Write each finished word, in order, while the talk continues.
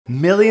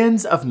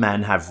Millions of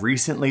men have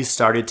recently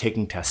started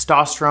taking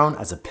testosterone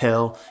as a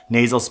pill,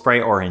 nasal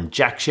spray, or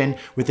injection,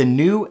 with a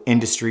new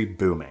industry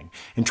booming.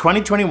 In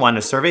 2021,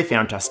 a survey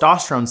found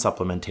testosterone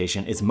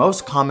supplementation is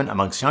most common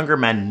amongst younger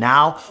men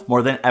now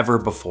more than ever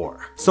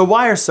before. So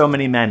why are so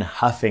many men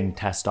huffing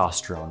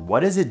testosterone?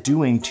 What is it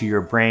doing to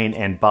your brain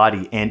and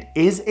body? And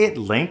is it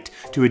linked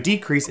to a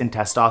decrease in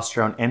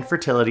testosterone and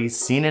fertility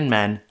seen in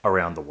men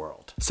around the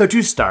world? So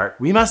to start,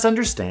 we must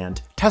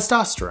understand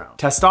testosterone.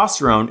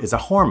 Testosterone is a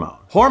hormone.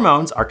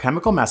 Hormones are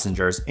chemical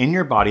messengers in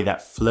your body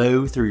that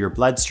flow through your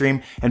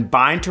bloodstream and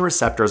bind to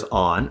receptors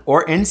on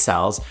or in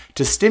cells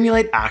to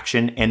stimulate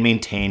action and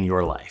maintain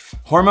your life.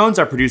 Hormones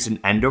are produced in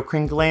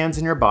endocrine glands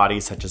in your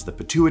body, such as the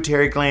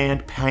pituitary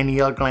gland,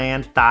 pineal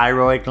gland,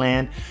 thyroid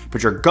gland,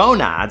 but your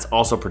gonads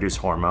also produce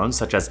hormones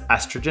such as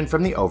estrogen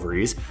from the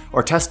ovaries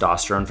or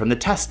testosterone from the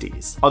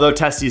testes. Although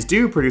testes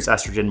do produce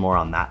estrogen, more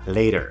on that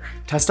later.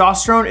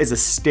 Testosterone is a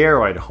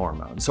steroid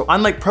hormone, so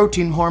unlike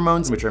protein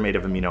hormones, which are made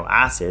of amino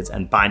acids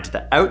and bind to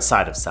the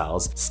outside of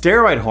cells,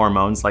 steroid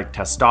hormones like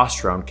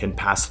testosterone can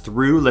pass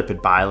through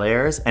lipid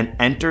bilayers and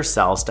enter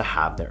cells to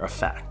have their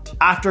effect.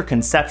 After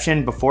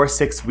conception, before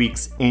 6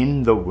 weeks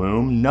in the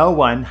womb, no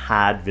one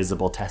had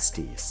visible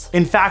testes.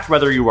 In fact,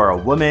 whether you are a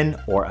woman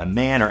or a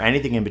man or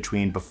anything in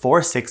between,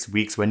 before 6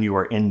 weeks when you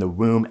were in the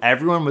womb,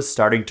 everyone was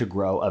starting to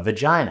grow a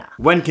vagina.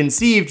 When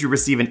conceived, you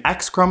receive an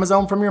X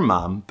chromosome from your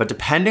mom, but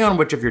depending on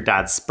which of your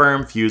dad's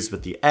sperm fused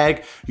with the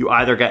egg, you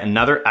either get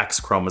another X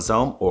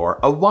chromosome or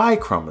a Y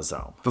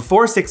chromosome.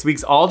 Before 6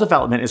 weeks, all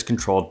development is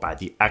controlled by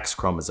the X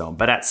chromosome,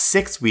 but at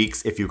 6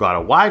 weeks, if you got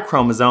a Y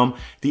chromosome,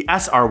 the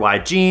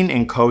SRY gene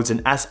encodes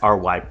an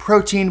SRY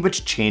protein,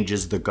 which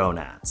changes the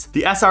gonads.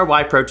 The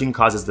SRY protein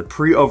causes the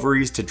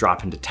pre-ovaries to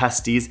drop into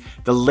testes,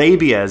 the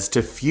labias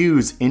to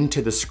fuse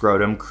into the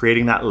scrotum,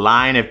 creating that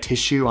line of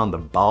tissue on the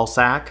ball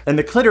sack, and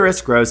the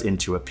clitoris grows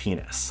into a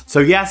penis. So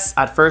yes,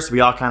 at first we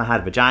all kind of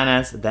had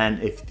vaginas, then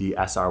if the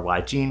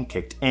SRY gene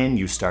kicked in,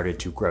 you started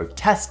to grow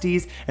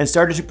testes and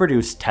started to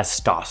produce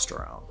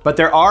testosterone. But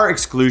there are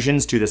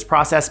exclusions to this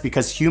process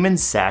because human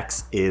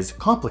sex is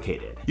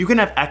complicated. You can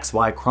have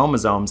XY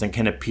chromosomes and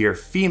can appear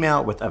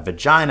female with a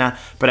vagina,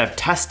 but have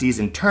testes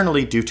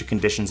internally due to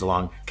conditions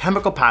along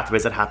chemical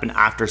pathways that happen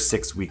after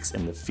 6 weeks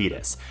in the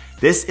fetus.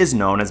 This is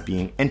known as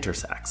being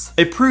intersex.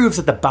 It proves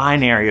that the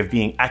binary of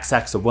being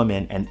XX a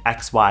woman and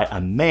XY a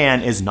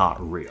man is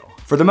not real.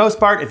 For the most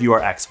part, if you are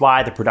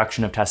XY, the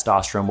production of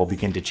testosterone will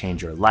begin to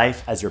change your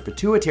life as your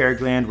pituitary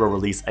gland will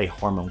release a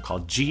hormone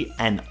called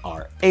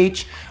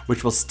GnRH,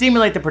 which will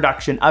stimulate the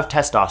production of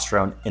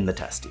testosterone in the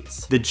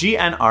testes. The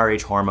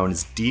GnRH hormone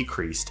is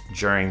decreased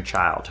during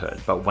childhood,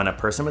 but when a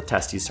person with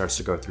testes starts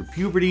to go through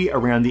puberty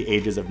around the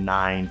ages of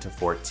 9 to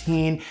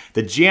 14,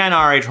 the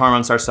GnRH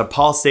hormone starts to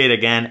pulsate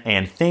again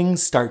and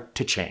things start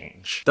to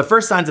change. The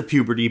first signs of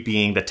puberty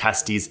being the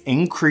testes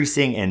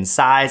increasing in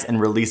size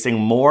and releasing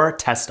more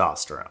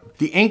testosterone.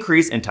 The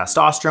increase in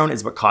testosterone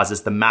is what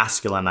causes the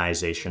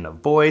masculinization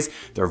of boys.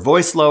 Their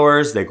voice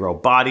lowers, they grow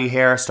body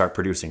hair, start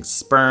producing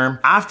sperm.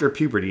 After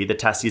puberty, the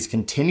testes'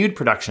 continued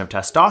production of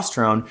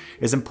testosterone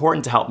is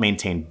important to help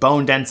maintain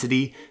bone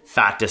density,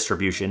 fat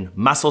distribution,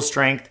 muscle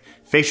strength,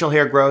 facial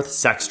hair growth,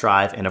 sex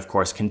drive, and of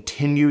course,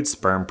 continued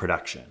sperm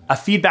production. A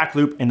feedback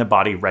loop in the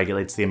body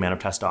regulates the amount of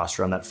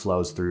testosterone that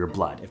flows through your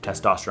blood. If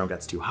testosterone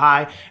gets too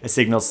high, a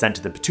signal is sent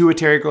to the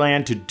pituitary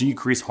gland to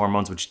decrease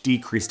hormones which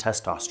decrease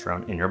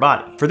testosterone in your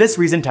body. For this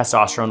reason,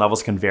 testosterone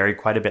levels can vary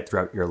quite a bit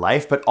throughout your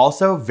life, but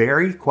also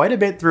vary quite a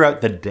bit throughout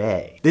the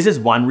day. This is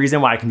one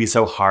reason why it can be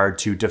so hard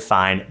to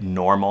define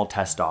normal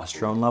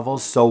testosterone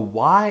levels. So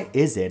why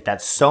is it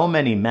that so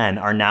many men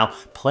are now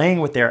playing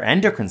with their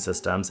endocrine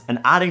systems and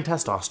adding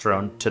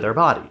testosterone to their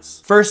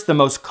bodies? First, the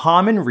most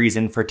common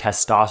reason for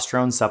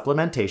testosterone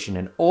supplementation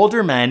in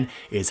older men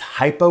is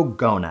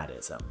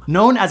hypogonadism.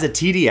 Known as a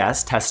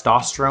TDS,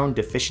 testosterone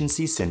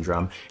deficiency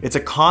syndrome, it's a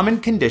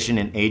common condition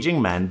in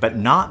aging men, but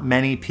not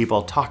many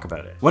people talk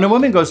about it. When a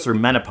woman goes through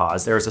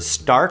menopause, there is a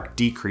stark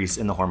decrease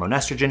in the hormone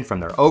estrogen from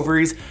their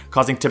ovaries,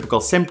 causing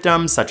typical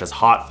symptoms such as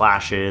hot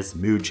flashes,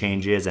 mood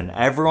changes, and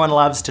everyone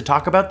loves to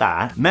talk about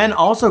that. Men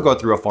also go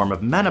through a form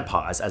of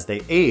menopause. As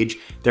they age,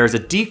 there is a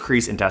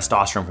decrease in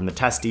testosterone from the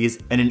testes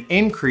and an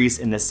increase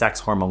in the sex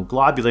hormone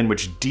globulin,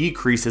 which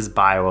decreases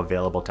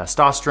bioavailable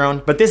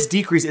testosterone. But this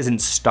decrease isn't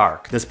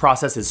stark. This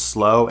process is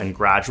slow and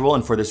gradual,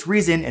 and for this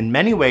reason, in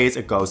many ways,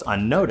 it goes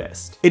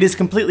unnoticed. It is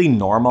completely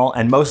normal,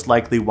 and most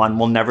likely one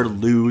will never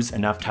lose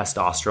enough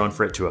testosterone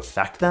for it to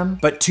affect them.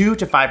 But 2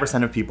 to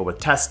 5% of people with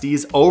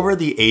testes over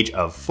the age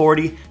of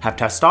 40 have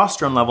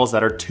testosterone levels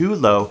that are too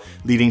low,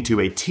 leading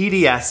to a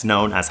TDS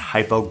known as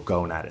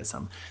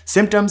hypogonadism.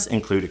 Symptoms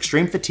include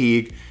extreme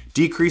fatigue,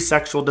 decreased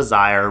sexual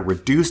desire,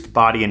 reduced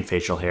body and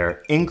facial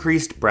hair,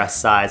 increased breast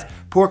size,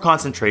 poor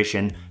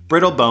concentration,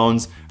 brittle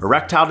bones,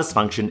 erectile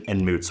dysfunction,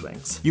 and mood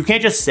swings. You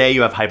can't just say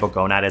you have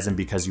hypogonadism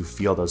because you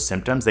feel those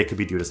symptoms. They could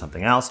be due to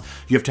something else.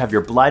 You have to have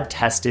your blood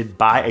tested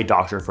by a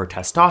doctor for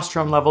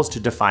testosterone levels to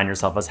define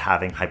yourself as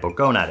having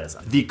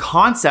hypogonadism. The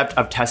concept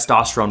of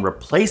testosterone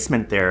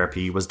replacement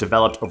therapy was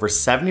developed over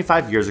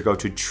 75 years ago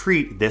to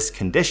treat this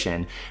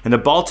condition, and the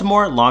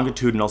Baltimore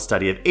Longitudinal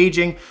Study of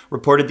Aging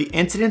reported the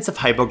incidence of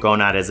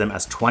hypogonadism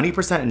as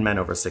 20% in men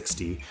over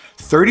 60,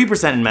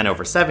 30% in men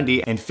over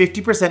 70, and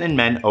 50% in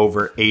men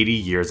over 80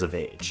 years of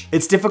age.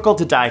 It's difficult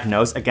to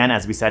diagnose. Again,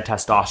 as we said,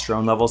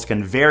 testosterone levels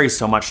can vary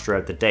so much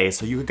throughout the day,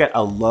 so you could get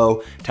a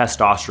low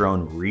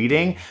testosterone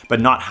reading, but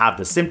not have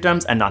the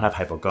symptoms and not have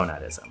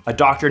hypogonadism. A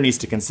doctor needs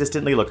to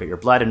consistently look at your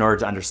blood in order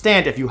to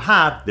understand if you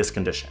have this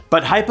condition.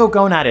 But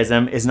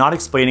hypogonadism is not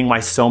explaining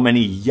why so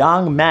many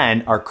young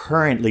men are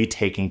currently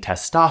taking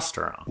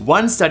testosterone.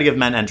 One study of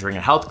men entering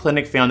a health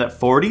clinic found that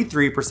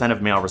 43%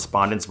 of male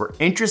respondents were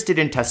interested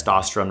in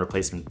testosterone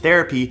replacement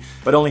therapy,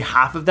 but only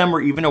half of them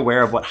were even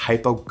aware of what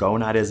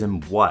hypogonadism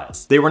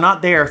was. They were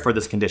not there for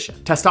this condition.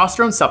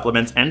 Testosterone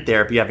supplements and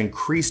therapy have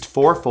increased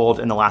fourfold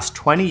in the last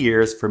 20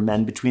 years for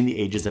men between the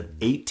ages of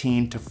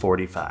 18 to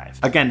 45.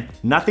 Again,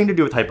 nothing to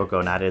do with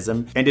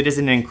hypogonadism, and it is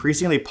an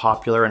increasingly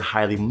popular and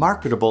highly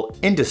marketable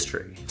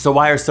industry. So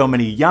why are so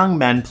many young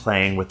men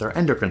playing with their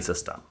endocrine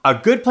system? A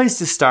good place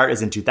to start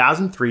is in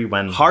 2003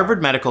 when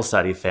Harvard Medical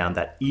Study found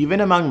that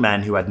even among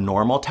men who had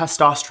normal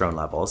testosterone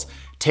levels,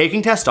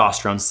 taking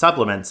testosterone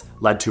supplements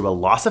led to a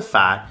loss of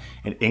fat,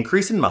 an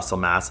increase in muscle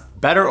mass,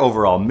 better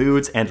overall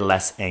moods, and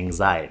less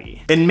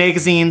anxiety. In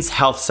magazines,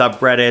 health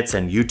subreddits,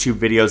 and YouTube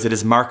videos, it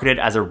is marketed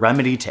as a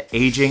remedy to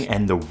aging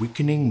and the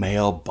weakening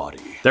male body.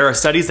 There are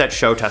studies that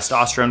show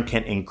testosterone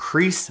can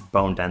increase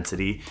bone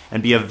density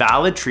and be a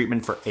valid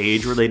treatment for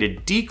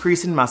age-related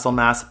decrease in muscle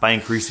mass by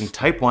increasing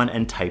type 1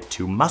 and type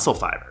 2 muscle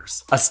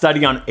fibers. A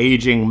study on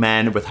aging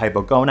men with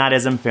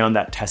hypogonadism found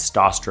that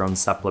testosterone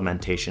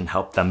supplementation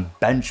helped them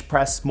bench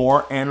press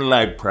more and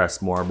leg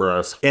press more,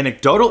 bros.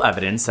 Anecdotal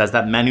evidence says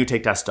that men who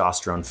take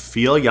testosterone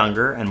feel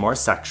younger and more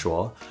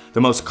sexual. The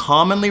most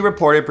commonly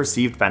reported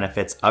perceived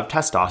benefits of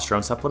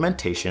testosterone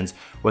supplementations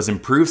was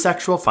improved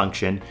sexual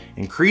function,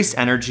 increased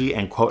energy,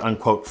 and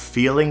quote-unquote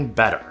feeling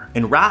better.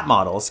 In rat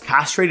models,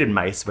 castrated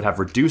mice would have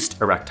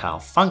reduced erectile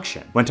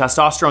function. When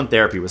testosterone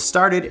therapy was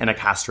started in a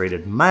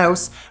castrated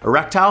mouse,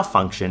 erectile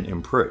function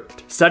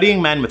improved.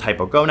 Studying men with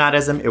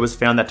hypogonadism, it was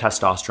found that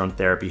testosterone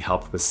therapy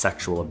helped with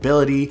sexual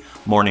ability,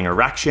 morning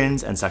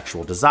erections, and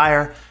sexual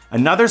desire.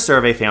 Another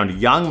survey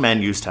found young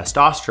men use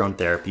testosterone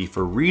therapy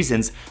for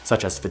reasons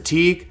such as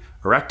fatigue,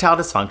 erectile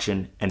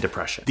dysfunction, and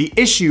depression. The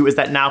issue is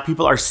that now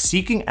people are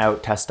seeking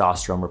out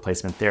testosterone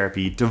replacement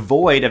therapy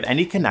devoid of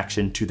any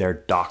connection to their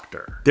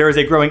doctor. There is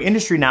a growing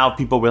industry now of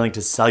people willing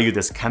to sell you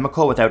this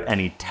chemical without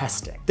any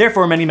testing.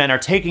 Therefore, many men are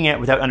taking it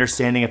without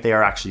understanding if they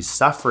are actually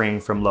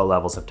suffering from low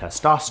levels of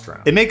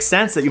testosterone. It makes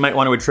sense that you might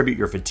want to attribute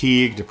your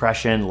fatigue,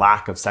 depression,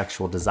 lack of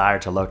sexual desire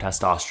to low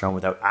testosterone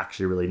without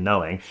actually really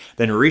knowing,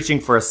 then reaching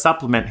for a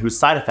supplement whose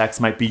side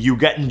effects might be you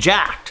getting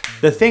jacked.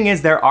 The thing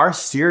is, there are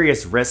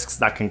serious risks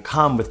that can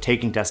come with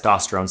taking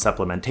testosterone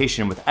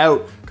supplementation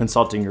without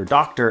consulting your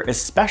doctor,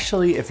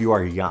 especially if you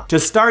are young. To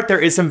start, there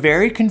is some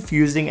very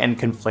confusing and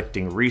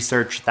conflicting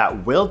research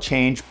that will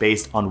change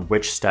based on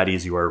which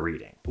studies you are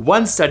reading.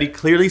 One study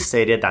clearly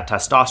stated that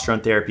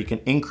testosterone therapy can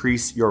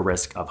increase your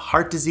risk of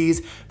heart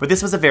disease, but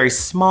this was a very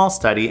small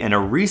study, and a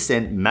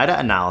recent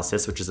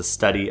meta-analysis, which is a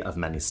study of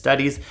many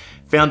studies,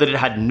 found that it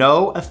had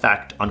no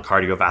effect on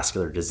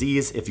cardiovascular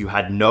disease if you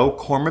had no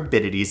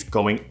comorbidities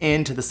going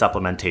into the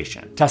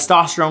supplementation.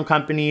 Testosterone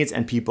companies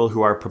and people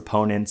who are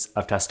proponents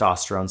of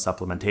testosterone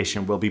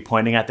supplementation will be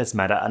pointing at this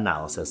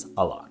meta-analysis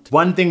a lot.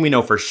 One thing we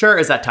know for sure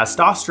is that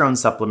testosterone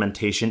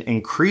supplementation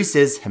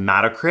increases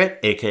hematocrit,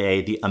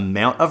 aka the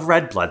amount of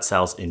red blood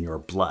cells in your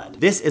blood.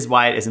 This is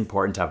why it is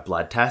important to have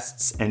blood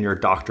tests and your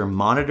doctor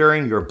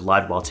monitoring your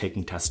blood while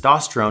taking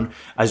testosterone,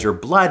 as your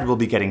blood will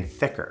be getting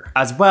thicker.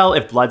 As well,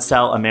 if blood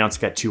cell amounts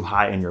get too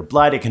high in your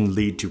blood, it can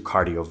lead to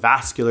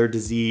cardiovascular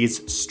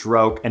disease,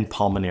 stroke, and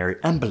pulmonary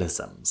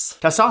embolisms.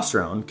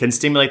 Testosterone can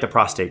stimulate the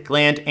prostate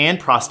gland and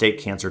prostate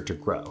cancer to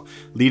grow,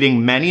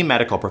 leading many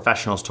medical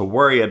professionals to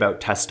worry about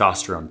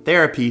testosterone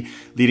therapy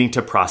leading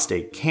to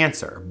prostate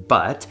cancer.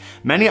 But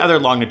many other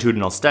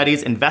longitudinal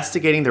studies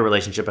investigating the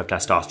relationship of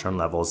testosterone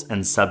levels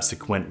and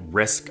subsequent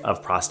risk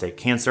of prostate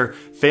cancer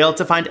failed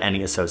to find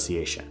any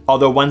association.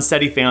 Although one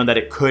study found that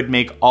it could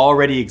make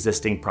already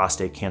existing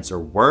prostate cancer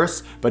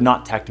worse, but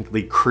not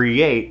technically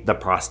create the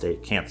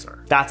prostate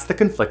cancer. That's the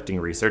conflicting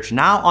research.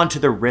 Now onto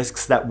the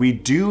risks that we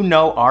do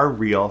know are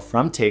real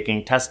from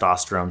taking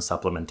testosterone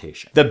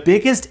supplementation. The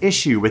biggest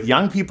issue with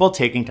young people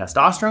taking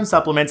testosterone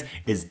supplements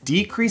is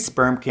decreased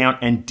sperm count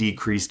and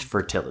decreased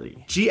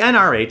fertility.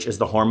 GnRH is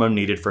the hormone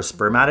needed for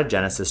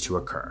spermatogenesis to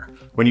occur.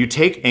 When you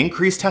take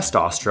increased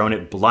testosterone,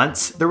 it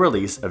blunts the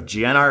release of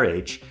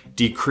GnRH,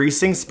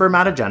 decreasing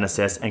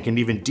spermatogenesis, and can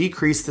even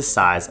decrease the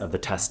size of the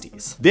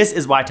testes. This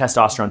is why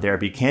testosterone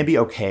therapy can be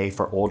okay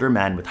for older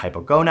men with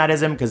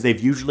hypogonadism, because they've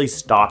usually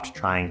stopped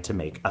trying to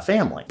make a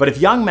family. But if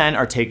young men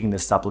are taking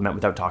this supplement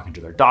without talking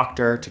to their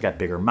doctor, to get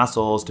bigger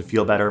muscles, to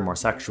feel better, more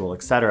sexual,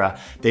 etc.,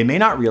 they may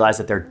not realize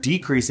that they're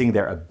decreasing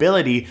their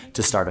ability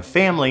to start a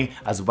family,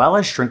 as well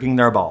as shrinking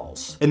their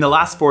balls. In the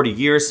last 40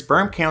 years,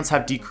 sperm counts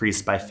have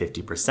decreased by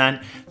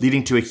 50%,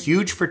 leading to a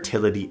huge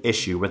fertility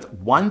issue, with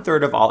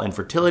 1/3 of all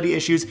infertility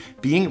issues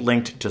being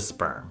linked to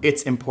sperm.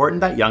 It's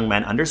important that young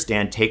men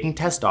understand taking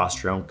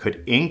testosterone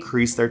could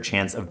increase their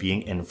chance of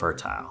being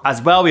infertile.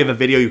 As well, we have a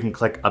video you can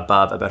click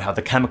above about how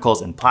the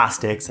chemicals in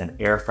plastics and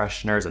air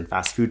fresheners and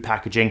fast food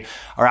packaging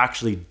are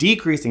actually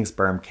decreasing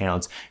sperm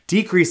counts,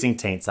 decreasing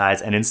taint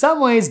size, and in some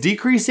ways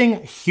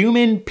decreasing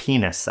human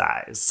penis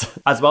size,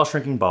 as well as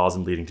shrinking balls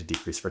and leading to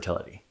decreased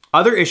fertility.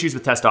 Other issues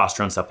with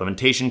testosterone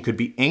supplementation could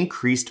be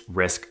increased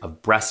risk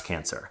of breast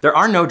cancer. There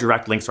are no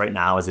direct links right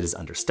now as it is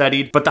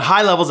understudied, but the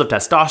high levels of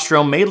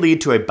testosterone may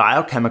lead to a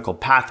biochemical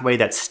pathway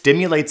that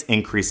stimulates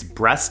increased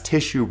breast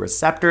tissue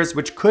receptors,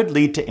 which could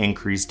lead to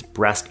increased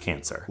breast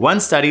cancer. One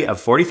study of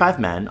 45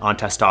 men on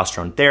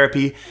testosterone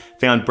therapy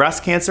found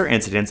breast cancer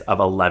incidence of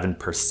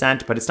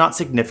 11%, but it's not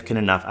significant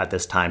enough at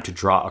this time to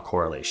draw a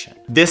correlation.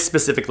 This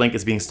specific link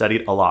is being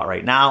studied a lot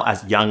right now,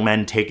 as young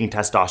men taking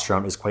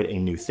testosterone is quite a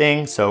new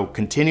thing, so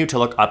continue to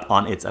look up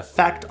on its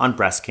effect on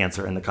breast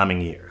cancer in the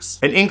coming years.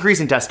 An increase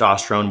in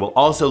testosterone will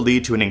also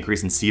lead to an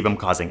increase in sebum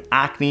causing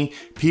acne.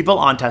 People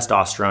on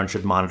testosterone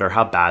should monitor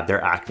how bad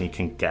their acne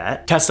can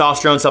get.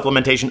 Testosterone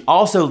supplementation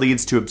also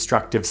leads to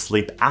obstructive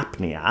sleep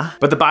apnea,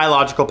 but the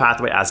biological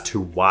pathway as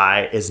to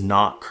why is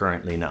not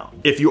currently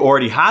known. If you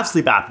already have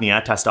sleep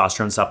apnea,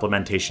 testosterone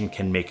supplementation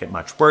can make it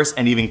much worse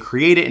and even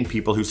create it in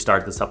people who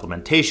start the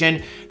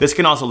supplementation. This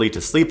can also lead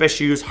to sleep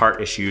issues,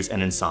 heart issues,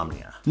 and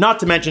insomnia. Not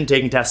to mention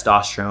taking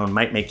testosterone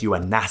might make you a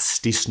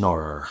nasty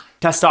snorer.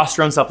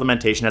 Testosterone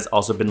supplementation has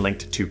also been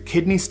linked to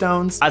kidney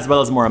stones, as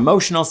well as more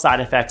emotional side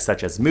effects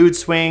such as mood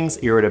swings,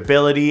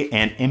 irritability,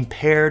 and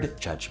impaired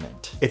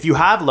judgment. If you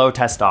have low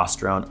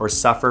testosterone or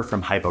suffer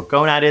from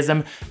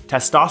hypogonadism,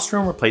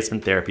 testosterone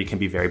replacement therapy can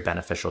be very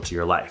beneficial to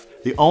your life.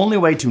 The only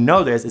way to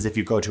know this is if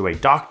you go to a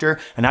doctor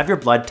and have your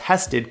blood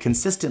tested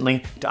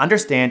consistently to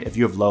understand if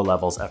you have low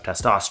levels of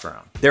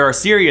testosterone. There are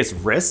serious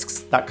risks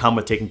that come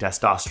with taking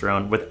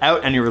testosterone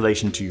without any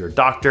relation to your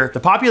doctor.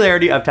 The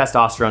popularity of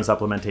testosterone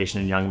supplementation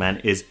in young men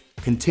is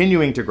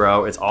continuing to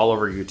grow. It's all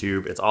over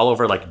YouTube. It's all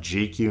over like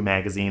GQ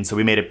magazine. So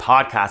we made a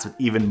podcast with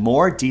even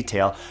more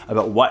detail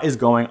about what is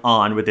going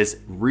on with this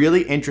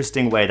really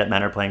interesting way that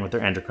men are playing with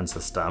their endocrine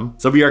system.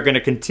 So we are going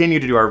to continue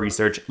to do our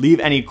research. Leave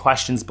any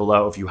questions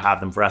below if you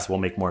have them for us. We'll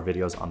make more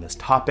videos on this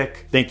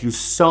topic. Thank you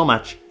so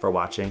much for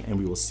watching, and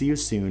we will see you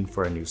soon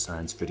for a new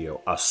science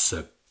video.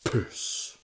 Peace.